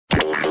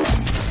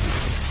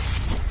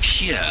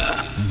Here,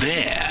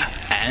 there,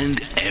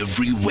 and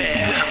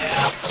everywhere.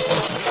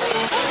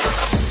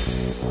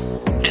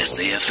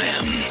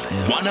 SAFM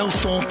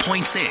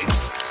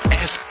 104.6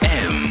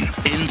 FM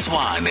in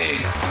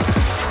Tshwane.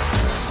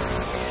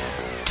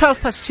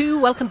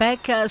 2:12, welcome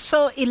back.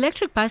 So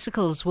electric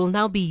bicycles will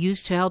now be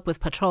used to help with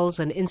patrols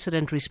and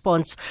incident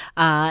response.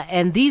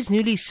 And these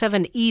newly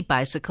 7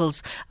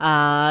 e-bicycles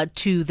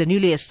to the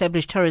newly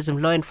established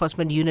Tourism Law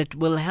Enforcement Unit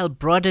will help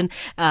broaden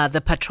the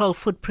patrol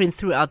footprint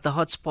throughout the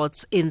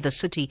hotspots in the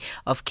city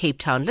of Cape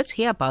Town. Let's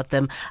hear about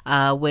them.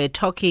 We're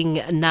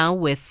talking now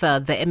with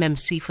the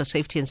MMC for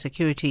Safety and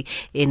Security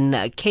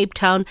in Cape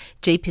Town,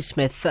 JP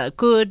Smith.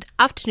 Good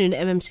afternoon,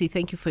 MMC.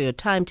 Thank you for your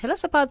time. Tell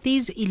us about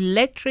these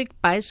electric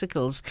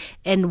bicycles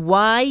and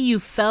why you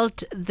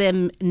felt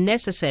them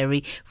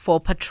necessary for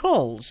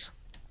patrols.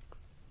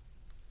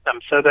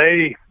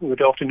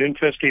 Good afternoon.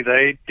 Firstly,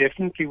 they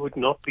definitely would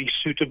not be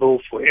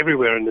suitable for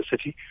everywhere in the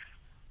city,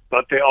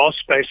 but there are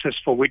spaces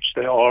for which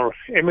they are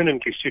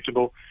eminently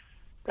suitable.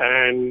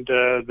 And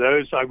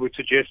those I would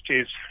suggest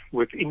is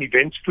within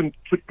events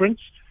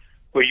footprints,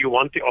 where you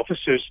want the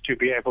officers to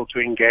be able to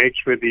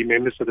engage with the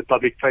members of the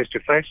public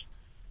face-to-face,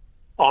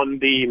 on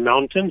the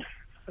mountain,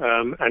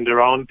 and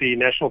around the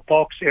national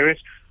parks areas.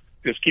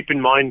 Because keep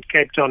in mind,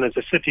 Cape Town as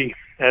a city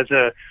has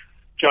a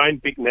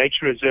giant big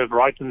nature reserve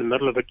right in the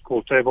middle of it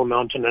called Table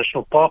Mountain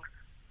National Park,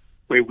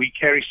 where we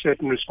carry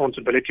certain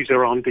responsibilities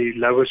around the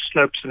lower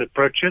slopes and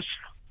approaches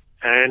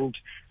and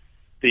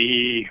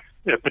the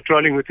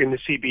patrolling within the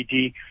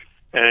CBD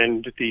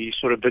and the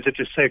sort of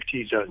visitor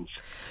safety zones.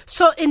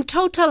 So in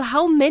total,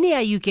 how many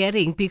are you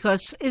getting?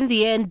 Because in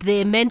the end,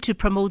 they're meant to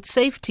promote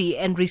safety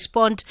and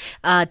respond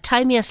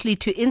timeously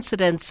to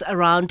incidents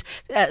around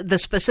the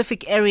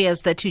specific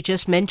areas that you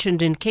just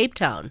mentioned in Cape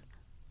Town.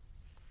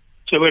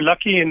 So we're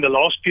lucky in the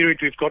last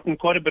period, we've gotten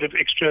quite a bit of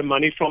extra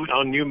money from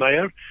our new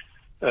mayor.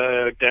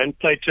 Dan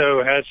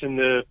Plato has, in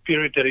the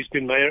period that he's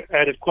been mayor,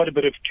 added quite a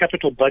bit of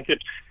capital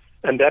budget.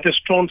 And that is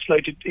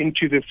translated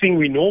into the thing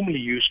we normally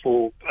use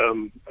for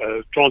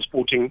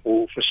transporting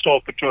or for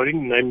staff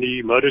patrolling,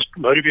 namely motor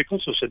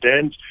vehicles or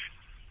sedans.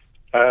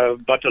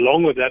 But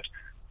along with that,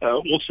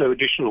 also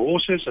additional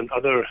horses and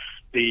other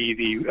the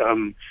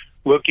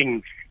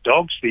working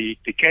dogs, the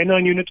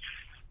canine unit.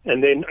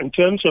 And then in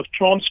terms of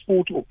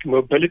transport or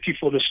mobility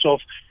for the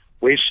staff,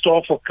 where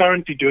staff are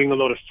currently doing a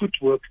lot of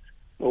footwork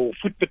or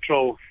foot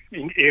patrol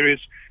in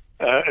areas,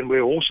 and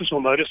where horses or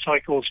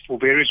motorcycles, for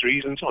various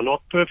reasons, are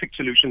not perfect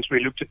solutions, we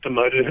looked at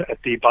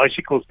the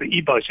bicycles, the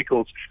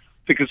e-bicycles,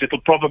 because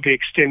it'll probably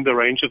extend the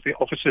range of the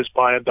officers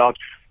by about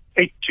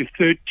 8 to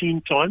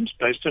 13 times,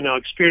 based on our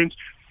experience.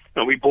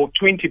 And we bought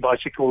 20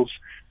 bicycles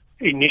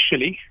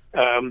initially,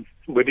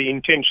 with the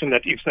intention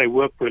that if they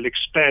work, we'll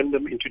expand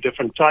them into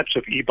different types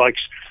of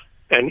e-bikes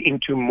and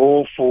into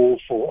more for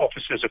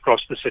officers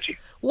across the city.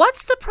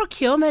 What's the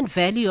procurement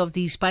value of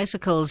these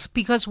bicycles?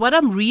 Because what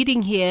I'm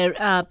reading here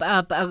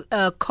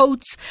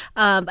quotes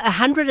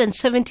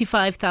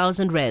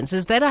 175,000 rands.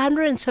 Is that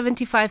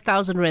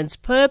 175,000 rands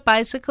per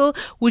bicycle,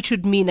 which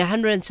would mean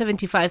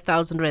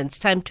 175,000 rands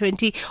times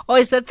 20? Or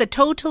is that the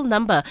total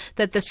number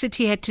that the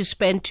city had to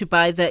spend to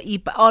buy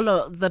all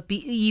of the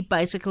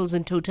e-bicycles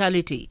in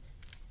totality?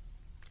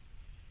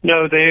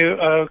 No,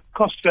 their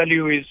cost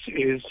value is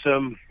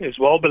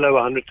well below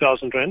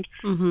 100,000 rand.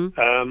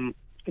 Mm-hmm.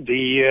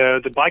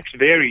 The bikes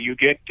vary. You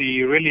get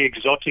the really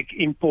exotic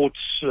imports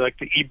like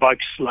the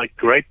e-bikes, like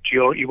Great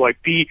GR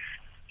EYP,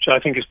 which I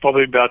think is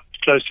probably about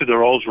close to the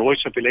Rolls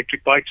Royce of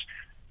electric bikes.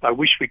 I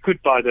wish we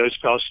could buy those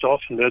for our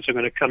staff, and those are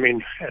going to come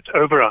in at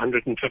over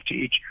 150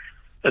 each.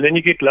 And then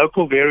you get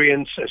local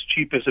variants as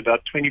cheap as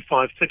about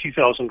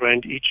 30,000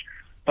 rand each,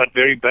 but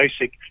very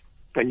basic.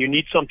 And you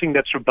need something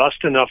that's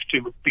robust enough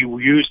to be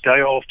used day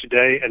after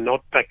day and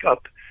not pack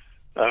up,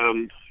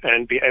 and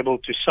be able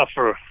to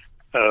suffer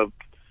a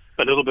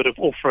little bit of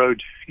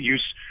off-road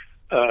use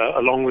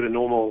along with the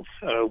normal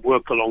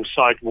work along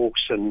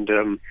sidewalks and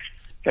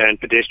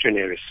pedestrian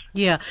areas.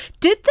 Yeah.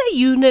 Did the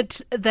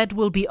unit that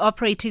will be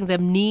operating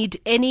them need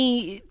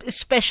any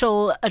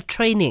special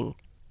training?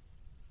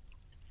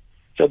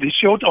 So the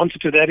short answer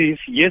to that is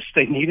yes,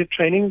 they needed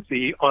training.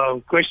 The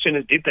question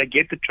is, did they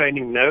get the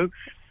training? No.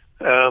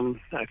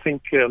 I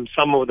think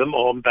some of them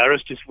are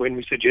embarrassed when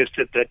we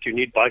suggested that you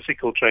need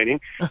bicycle training,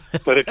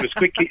 but it was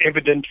quickly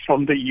evident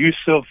from the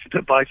use of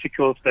the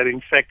bicycles that, in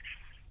fact,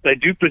 they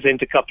do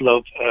present a couple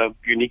of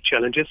unique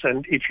challenges,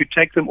 and if you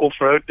take them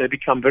off-road, they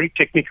become very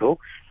technical,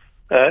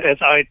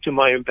 as I, to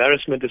my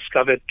embarrassment,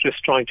 discovered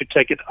just trying to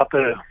take it up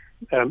a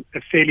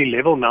fairly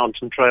level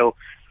mountain trail.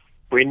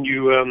 When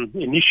you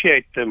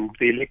initiate them,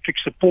 the electric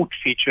support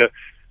feature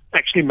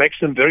actually makes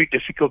them very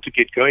difficult to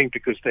get going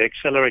because they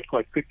accelerate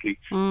quite quickly.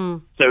 So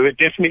it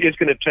definitely is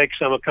going to take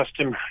some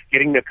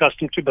getting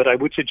accustomed to, but I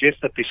would suggest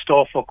that the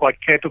staff are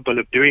quite capable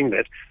of doing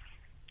that.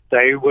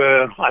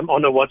 I'm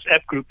on a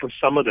WhatsApp group with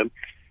some of them,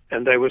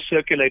 and they were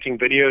circulating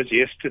videos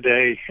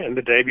yesterday and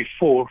the day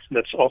before.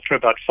 That's after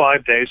about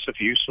 5 days of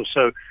use or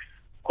so,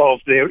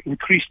 of their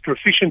increased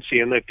proficiency,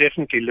 and they've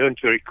definitely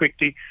learned very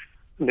quickly.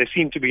 and they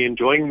seem to be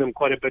enjoying them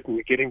quite a bit, and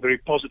we're getting very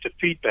positive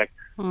feedback.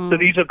 So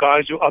these are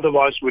guys who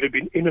otherwise would have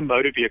been in a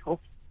motor vehicle,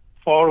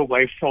 far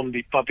away from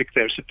the public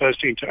they're supposed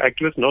to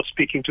interact with, not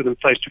speaking to them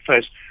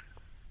face-to-face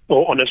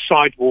or on a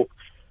sidewalk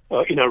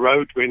in a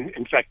road when,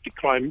 in fact, the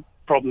crime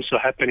problems are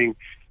happening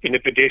in a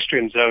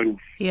pedestrian zone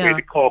where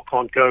the car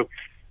can't go.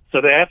 So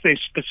they have their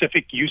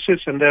specific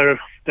uses, and they're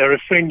a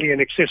friendly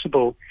and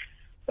accessible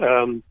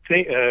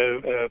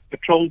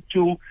patrol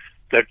tool.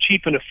 They're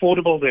cheap and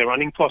affordable. Their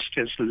running cost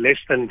is less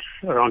than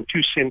around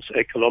 2 cents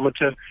a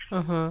kilometer.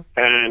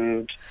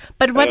 And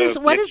but what is the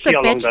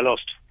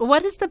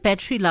what is the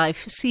battery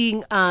life?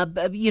 Seeing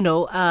the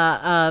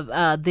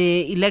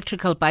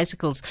electrical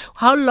bicycles,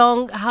 how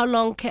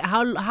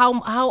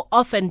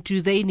often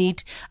do they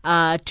need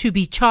to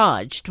be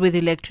charged with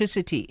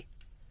electricity?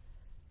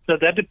 So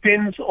that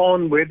depends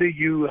on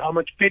how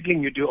much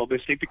pedaling you do,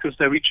 obviously, because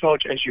they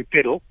recharge as you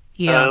pedal.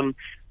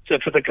 So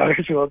for the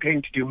guys who are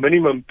going to do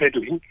minimum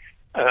pedaling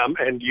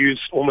and use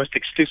almost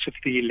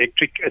exclusively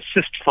electric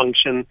assist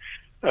function,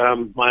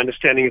 my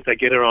understanding is they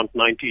get around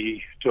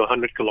 90 to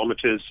 100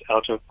 kilometers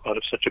out of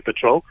such a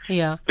patrol,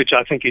 which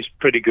I think is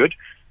pretty good.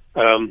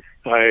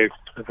 I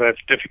have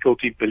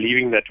difficulty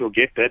believing that we'll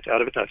get that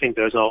out of it. I think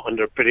those are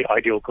under pretty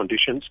ideal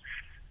conditions,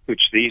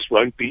 which these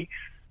won't be.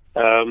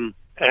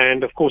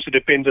 And, of course, it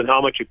depends on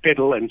how much you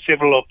pedal, and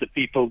several of the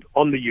people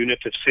on the unit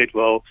have said,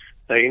 well,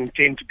 they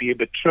intend to be a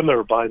bit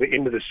trimmer by the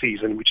end of the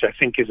season, which I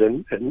think is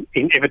an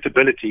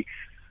inevitability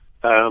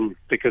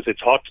because it's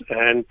hot.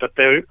 But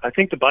I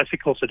think the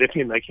bicycles are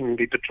definitely making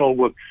the patrol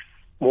work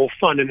more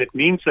fun, and it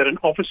means that an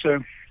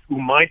officer who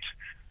might,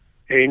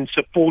 in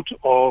support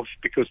of,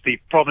 because the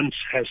province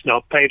has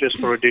now paid us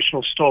for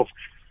additional staff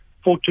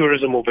for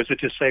tourism or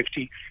visitor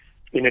safety,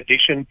 in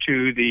addition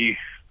to the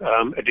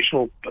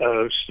additional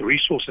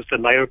resources the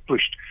mayor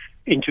pushed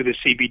into the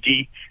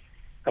CBD.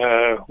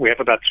 We have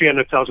about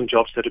 300,000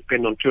 jobs that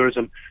depend on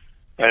tourism,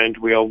 and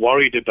we are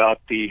worried about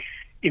the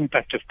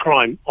impact of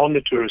crime on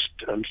the tourist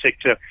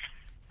sector.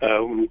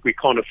 We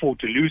can't afford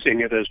to lose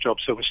any of those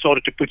jobs, so we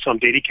started to put some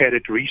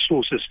dedicated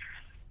resources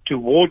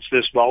towards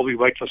this while we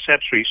wait for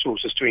SAP's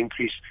resources to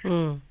increase.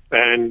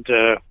 And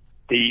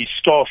the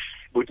staff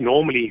would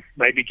normally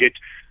maybe get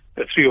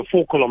a 3 or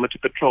 4 kilometer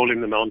patrol in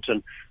the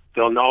mountain.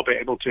 They'll now be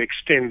able to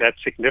extend that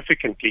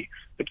significantly.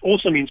 It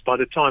also means by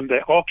the time they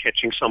are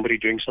catching somebody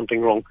doing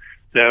something wrong,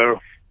 they're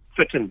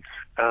fit and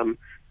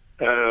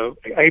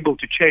able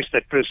to chase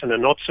that person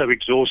and not so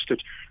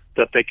exhausted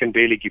that they can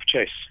barely give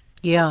chase.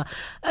 Yeah.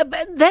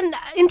 But then,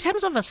 in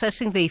terms of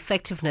assessing the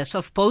effectiveness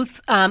of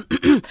both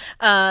the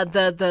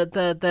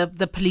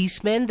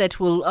policemen that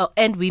will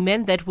and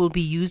women that will be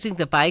using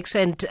the bikes,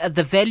 and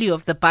the value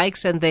of the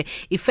bikes and the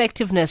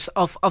effectiveness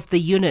of the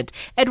unit,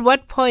 at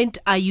what point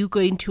are you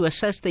going to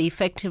assess the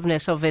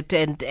effectiveness of it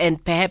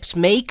and perhaps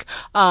make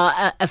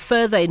a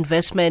further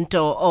investment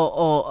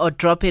or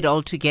drop it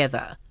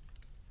altogether?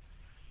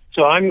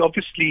 So I'm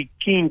obviously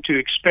keen to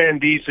expand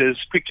these as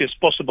quickly as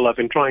possible. I've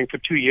been trying for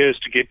 2 years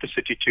to get the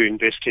city to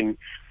invest in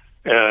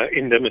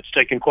them. It's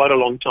taken quite a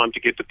long time to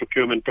get the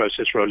procurement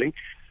process rolling.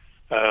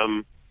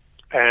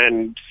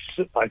 And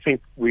I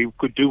think we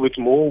could do with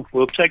more.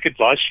 We'll take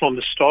advice from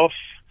the staff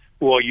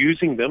who are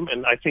using them,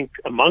 and I think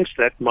amongst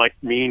that might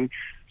mean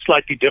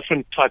slightly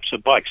different types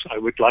of bikes. I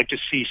would like to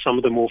see some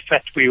of the more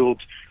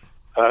fat-wheeled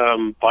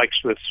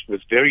bikes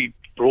with very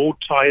broad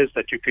tires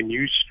that you can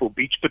use for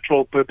beach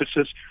patrol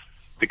purposes,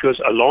 because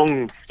a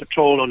long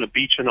patrol on a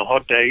beach on a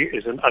hot day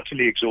is an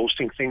utterly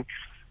exhausting thing.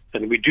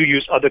 And we do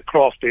use other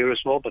craft there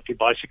as well, but the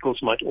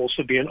bicycles might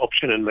also be an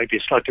option, and maybe a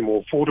slightly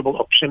more affordable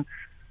option.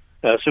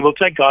 So we'll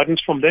take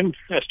guidance from them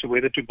as to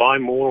whether to buy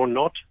more or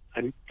not.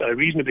 I'm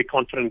reasonably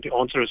confident the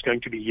answer is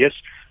going to be yes,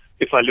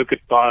 if I look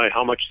at by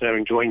how much they're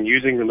enjoying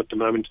using them at the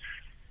moment.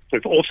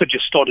 We've also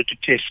just started to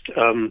test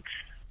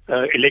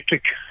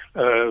electric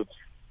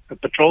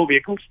patrol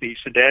vehicles, the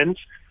sedans.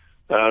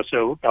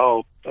 So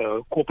our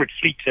corporate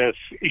fleet has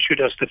issued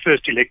us the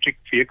first electric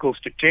vehicles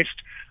to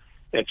test.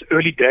 It's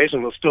early days,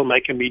 and we'll still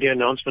make a media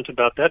announcement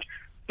about that.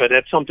 But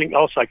that's something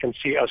else I can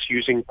see us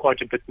using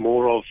quite a bit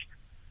more of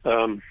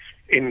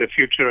in the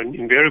future. And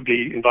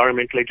invariably,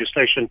 environmental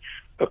legislation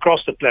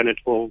across the planet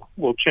will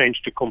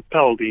change to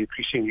compel the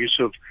increasing use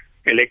of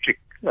electric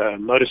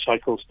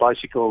motorcycles,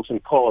 bicycles,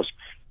 and cars,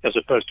 as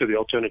opposed to the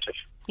alternative.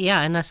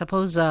 Yeah, and I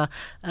suppose the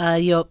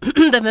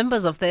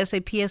members of the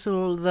SAPS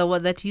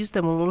that use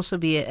them will also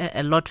be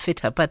a lot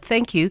fitter. But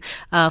thank you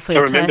for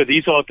your time. Remember,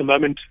 these are at the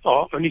moment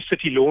are only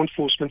city law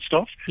enforcement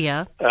staff.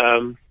 Yeah.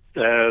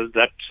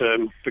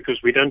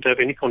 Because we don't have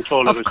any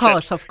control over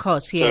that. Of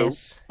course,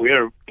 yes. So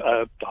we're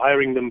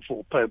buying them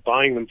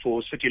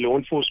for city law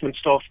enforcement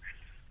staff.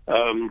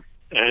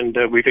 And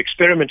we've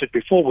experimented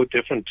before with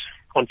different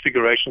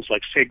configurations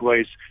like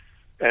Segways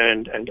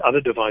and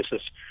other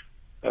devices.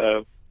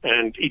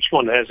 And each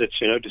one has its,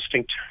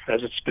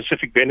 has its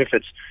specific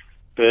benefits.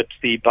 But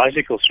the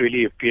bicycles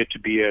really appear to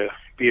be a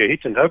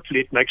hit, and hopefully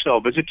it makes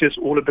our visitors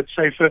all a bit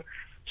safer,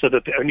 so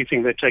that the only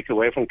thing they take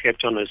away from Cape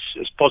Town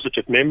is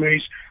positive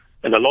memories,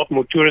 and a lot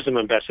more tourism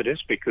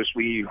ambassadors, because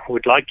we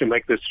would like to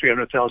make this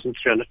 300,000,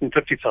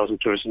 350,000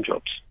 tourism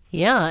jobs.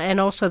 Yeah, and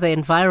also the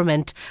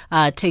environment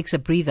takes a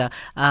breather.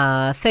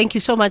 Thank you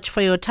so much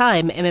for your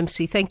time,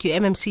 MMC. Thank you,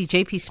 MMC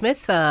JP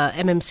Smith,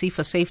 MMC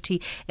for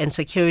Safety and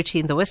Security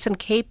in the Western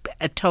Cape,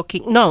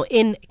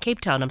 in Cape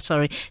Town,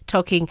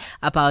 talking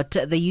about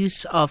the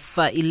use of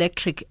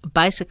electric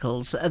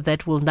bicycles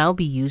that will now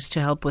be used to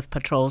help with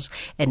patrols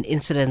and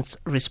incident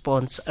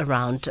response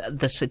around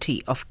the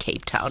city of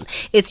Cape Town.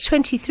 It's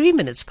 23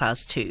 minutes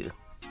past 2.